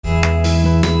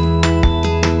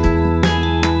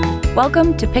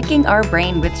Welcome to Picking Our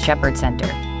Brain with Shepherd Center.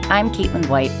 I'm Caitlin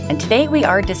White, and today we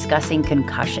are discussing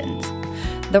concussions.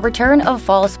 The return of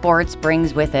fall sports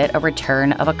brings with it a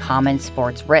return of a common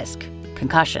sports risk,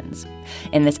 concussions.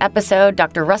 In this episode,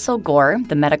 Dr. Russell Gore,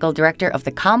 the medical director of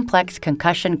the Complex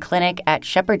Concussion Clinic at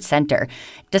Shepherd Center,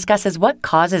 discusses what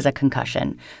causes a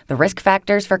concussion, the risk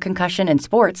factors for concussion in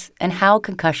sports, and how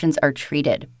concussions are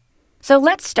treated. So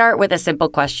let's start with a simple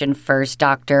question first,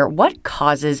 Doctor. What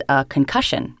causes a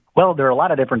concussion? Well, there are a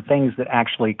lot of different things that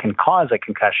actually can cause a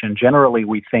concussion. Generally,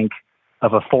 we think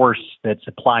of a force that's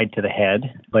applied to the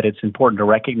head, but it's important to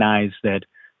recognize that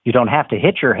you don't have to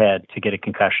hit your head to get a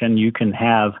concussion. You can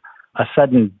have a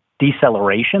sudden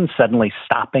deceleration, suddenly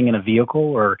stopping in a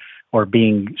vehicle or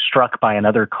being struck by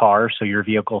another car, so your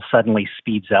vehicle suddenly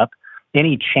speeds up.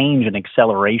 Any change in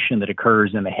acceleration that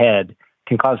occurs in the head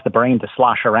can cause the brain to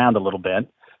slosh around a little bit,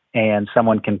 and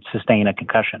someone can sustain a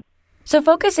concussion. So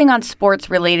focusing on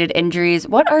sports-related injuries,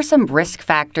 what are some risk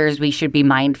factors we should be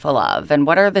mindful of? And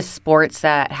what are the sports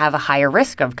that have a higher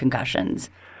risk of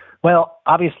concussions? Well,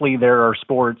 obviously there are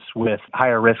sports with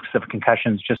higher risks of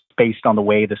concussions just based on the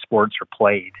way the sports are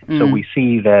played. So we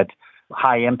see that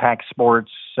high-impact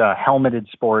sports, helmeted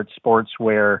sports, sports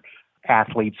where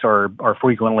athletes are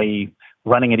frequently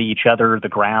running at each other, the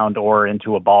ground, or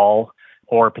into a ball,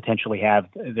 or potentially have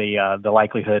the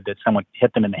likelihood that someone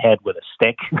hit them in the head with a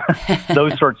stick.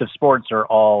 Those sorts of sports are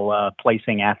all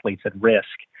placing athletes at risk.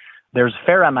 There's a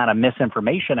fair amount of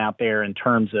misinformation out there in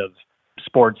terms of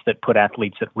sports that put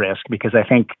athletes at risk, because I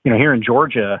think, here in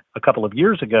Georgia a couple of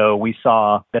years ago, we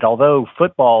saw that although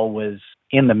football was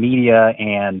in the media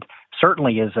and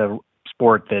certainly is a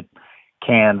sport that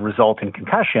can result in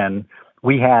concussion,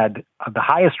 we had the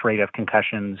highest rate of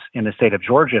concussions in the state of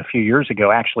Georgia a few years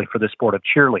ago, actually, for the sport of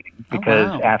cheerleading,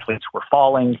 because athletes were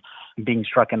falling, being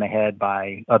struck in the head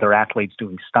by other athletes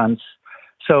doing stunts.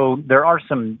 So there are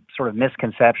some sort of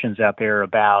misconceptions out there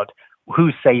about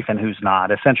who's safe and who's not.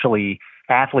 Essentially,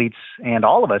 athletes and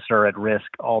all of us are at risk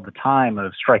all the time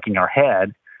of striking our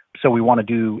head. So we want to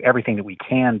do everything that we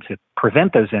can to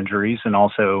prevent those injuries and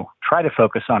also try to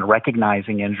focus on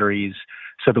recognizing injuries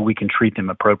so that we can treat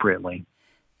them appropriately.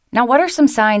 Now, what are some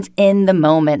signs in the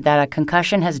moment that a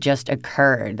concussion has just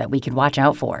occurred that we can watch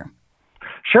out for?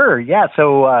 Sure, yeah.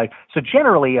 So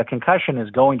generally, a concussion is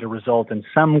going to result in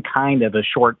some kind of a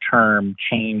short-term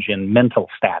change in mental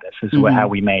status, is how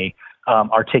we may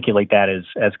articulate that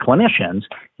as clinicians.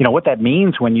 What that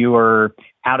means when you are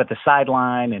out at the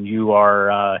sideline and you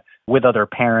are with other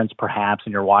parents, perhaps,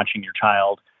 and you're watching your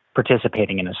child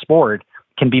participating in a sport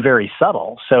can be very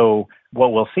subtle. So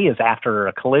what we'll see is after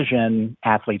a collision,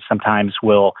 athletes sometimes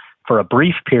will, for a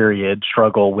brief period,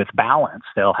 struggle with balance.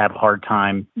 They'll have a hard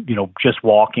time, just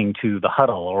walking to the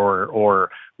huddle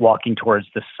or walking towards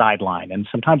the sideline. And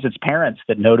sometimes it's parents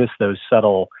that notice those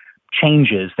subtle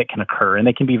changes that can occur, and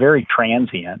they can be very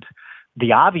transient.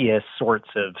 The obvious sorts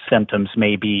of symptoms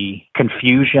may be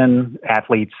confusion,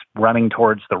 athletes running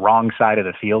towards the wrong side of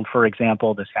the field, for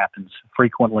example. This happens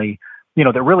frequently.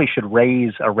 That really should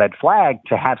raise a red flag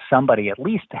to have somebody at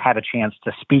least have a chance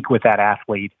to speak with that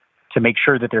athlete to make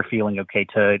sure that they're feeling okay,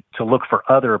 to look for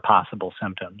other possible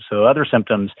symptoms. So other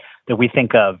symptoms that we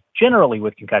think of generally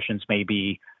with concussions may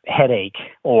be headache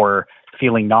or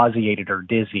feeling nauseated or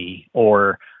dizzy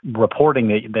or reporting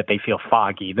that they feel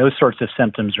foggy. Those sorts of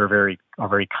symptoms are very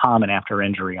common after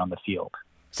injury on the field.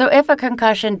 So if a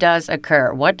concussion does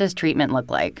occur, what does treatment look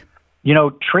like?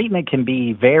 Treatment can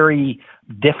be very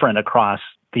different across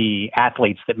the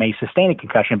athletes that may sustain a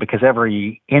concussion because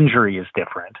every injury is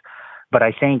different. But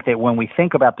I think that when we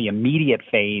think about the immediate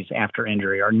phase after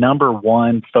injury, our number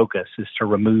one focus is to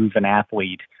remove an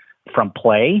athlete from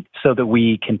play so that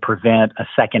we can prevent a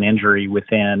second injury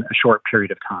within a short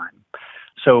period of time.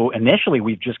 So initially,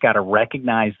 we've just got to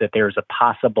recognize that there's a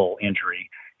possible injury,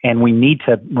 and we need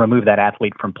to remove that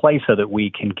athlete from play so that we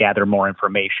can gather more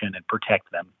information and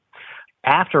protect them.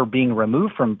 After being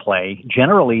removed from play,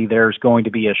 generally there's going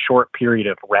to be a short period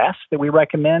of rest that we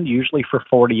recommend, usually for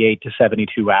 48 to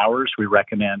 72 hours. We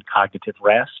recommend cognitive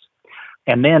rest.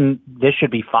 And then this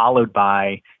should be followed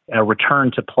by a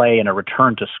return to play and a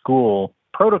return to school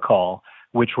protocol,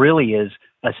 which really is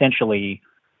essentially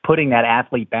putting that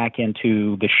athlete back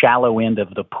into the shallow end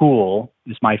of the pool,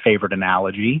 is my favorite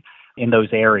analogy, in those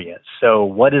areas. So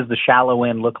what does the shallow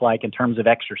end look like in terms of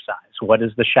exercise? What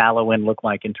does the shallow end look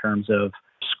like in terms of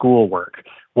schoolwork?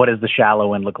 What does the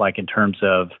shallow end look like in terms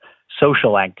of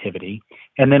social activity?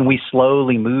 And then we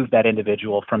slowly move that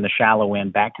individual from the shallow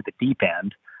end back to the deep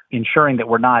end, ensuring that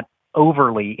we're not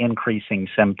overly increasing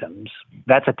symptoms.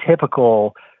 That's a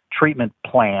typical treatment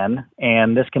plan,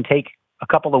 and this can take a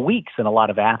couple of weeks in a lot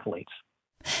of athletes.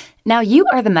 Now, you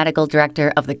are the medical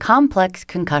director of the Complex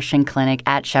Concussion Clinic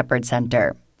at Shepherd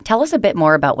Center. Tell us a bit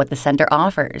more about what the center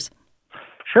offers.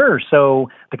 Sure. So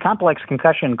the Complex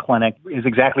Concussion Clinic is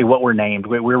exactly what we're named.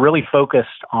 We're really focused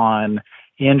on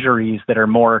injuries that are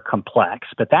more complex,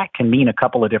 but that can mean a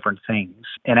couple of different things.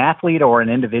 An athlete or an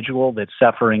individual that's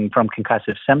suffering from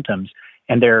concussive symptoms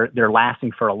and they're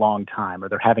lasting for a long time or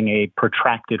they're having a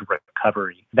protracted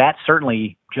recovery, that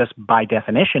certainly just by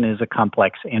definition is a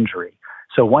complex injury.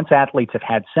 So once athletes have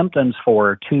had symptoms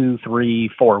for 2, 3,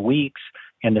 4 weeks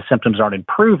and the symptoms aren't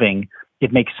improving,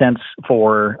 it makes sense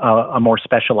for a more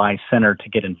specialized center to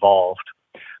get involved.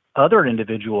 Other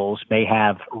individuals may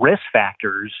have risk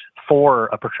factors for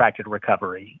a protracted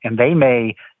recovery, and they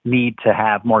may need to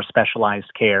have more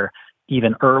specialized care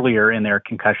even earlier in their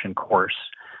concussion course.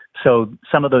 So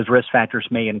some of those risk factors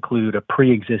may include a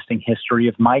pre-existing history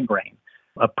of migraine,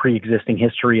 a pre-existing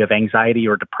history of anxiety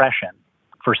or depression.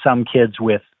 For some kids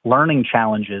with learning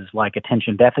challenges like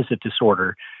attention deficit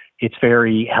disorder, it's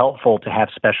very helpful to have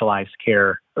specialized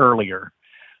care earlier.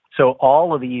 So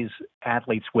all of these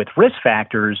athletes with risk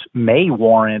factors may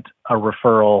warrant a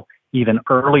referral even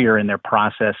earlier in their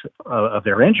process of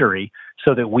their injury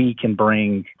so that we can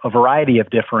bring a variety of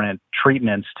different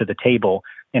treatments to the table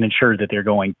and ensure that they're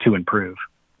going to improve.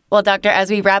 Well, Doctor,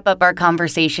 as we wrap up our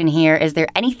conversation here, is there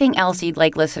anything else you'd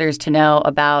like listeners to know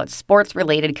about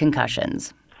sports-related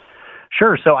concussions?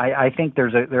 Sure. So I think there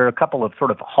are a couple of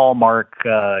sort of hallmark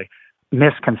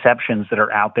misconceptions that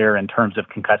are out there in terms of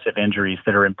concussive injuries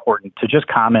that are important to just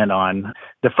comment on.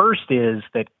 The first is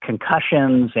that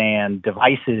concussions and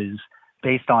devices,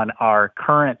 based on our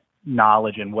current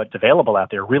knowledge and what's available out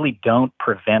there, really don't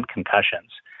prevent concussions.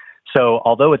 So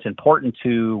although it's important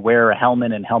to wear a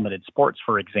helmet in helmeted sports,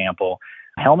 for example,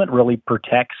 a helmet really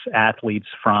protects athletes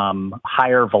from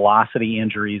higher velocity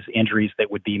injuries, injuries that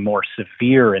would be more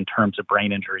severe in terms of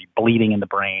brain injury, bleeding in the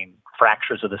brain,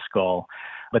 fractures of the skull.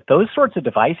 But those sorts of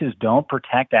devices don't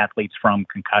protect athletes from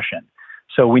concussion.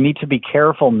 So we need to be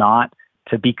careful not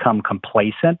to become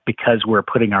complacent because we're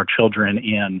putting our children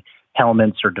in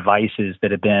helmets or devices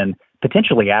that have been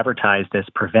potentially advertised as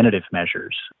preventative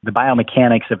measures. The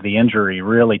biomechanics of the injury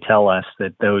really tell us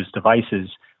that those devices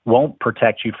won't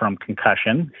protect you from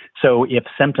concussion. So if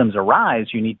symptoms arise,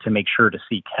 you need to make sure to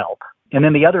seek help. And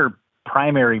then the other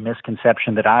primary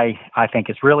misconception that I think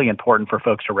is really important for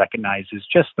folks to recognize is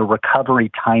just the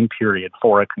recovery time period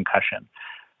for a concussion.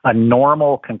 A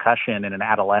normal concussion in an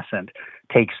adolescent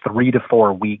takes 3 to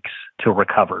 4 weeks to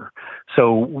recover.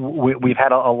 So we've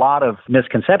had a lot of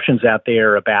misconceptions out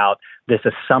there about this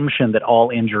assumption that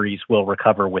all injuries will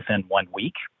recover within 1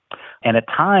 week. And at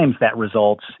times that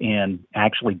results in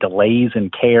actually delays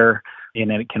in care,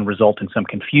 and it can result in some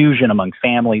confusion among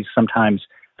families. Sometimes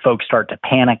folks start to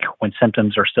panic when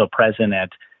symptoms are still present at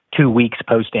 2 weeks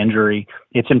post-injury.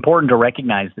 It's important to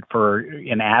recognize that for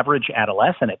an average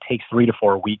adolescent, it takes 3 to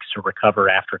 4 weeks to recover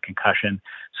after concussion.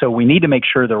 So we need to make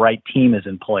sure the right team is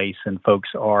in place and folks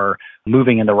are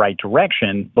moving in the right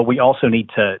direction, but we also need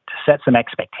to set some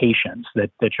expectations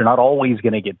that you're not always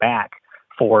going to get back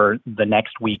for the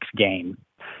next week's game.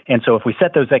 And so if we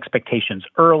set those expectations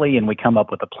early and we come up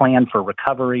with a plan for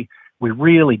recovery, we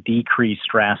really decrease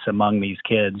stress among these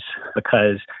kids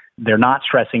because they're not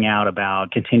stressing out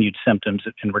about continued symptoms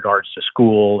in regards to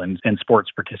school and sports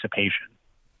participation.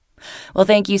 Well,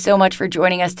 thank you so much for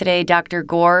joining us today, Dr.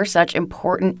 Gore. Such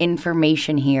important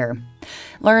information here.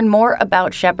 Learn more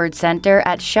about Shepherd Center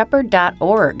at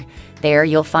shepherd.org. There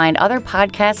you'll find other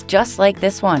podcasts just like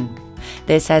this one.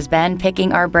 This has been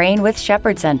Picking Our Brain with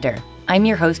Shepherd Center. I'm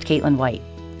your host, Caitlin White.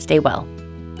 Stay well.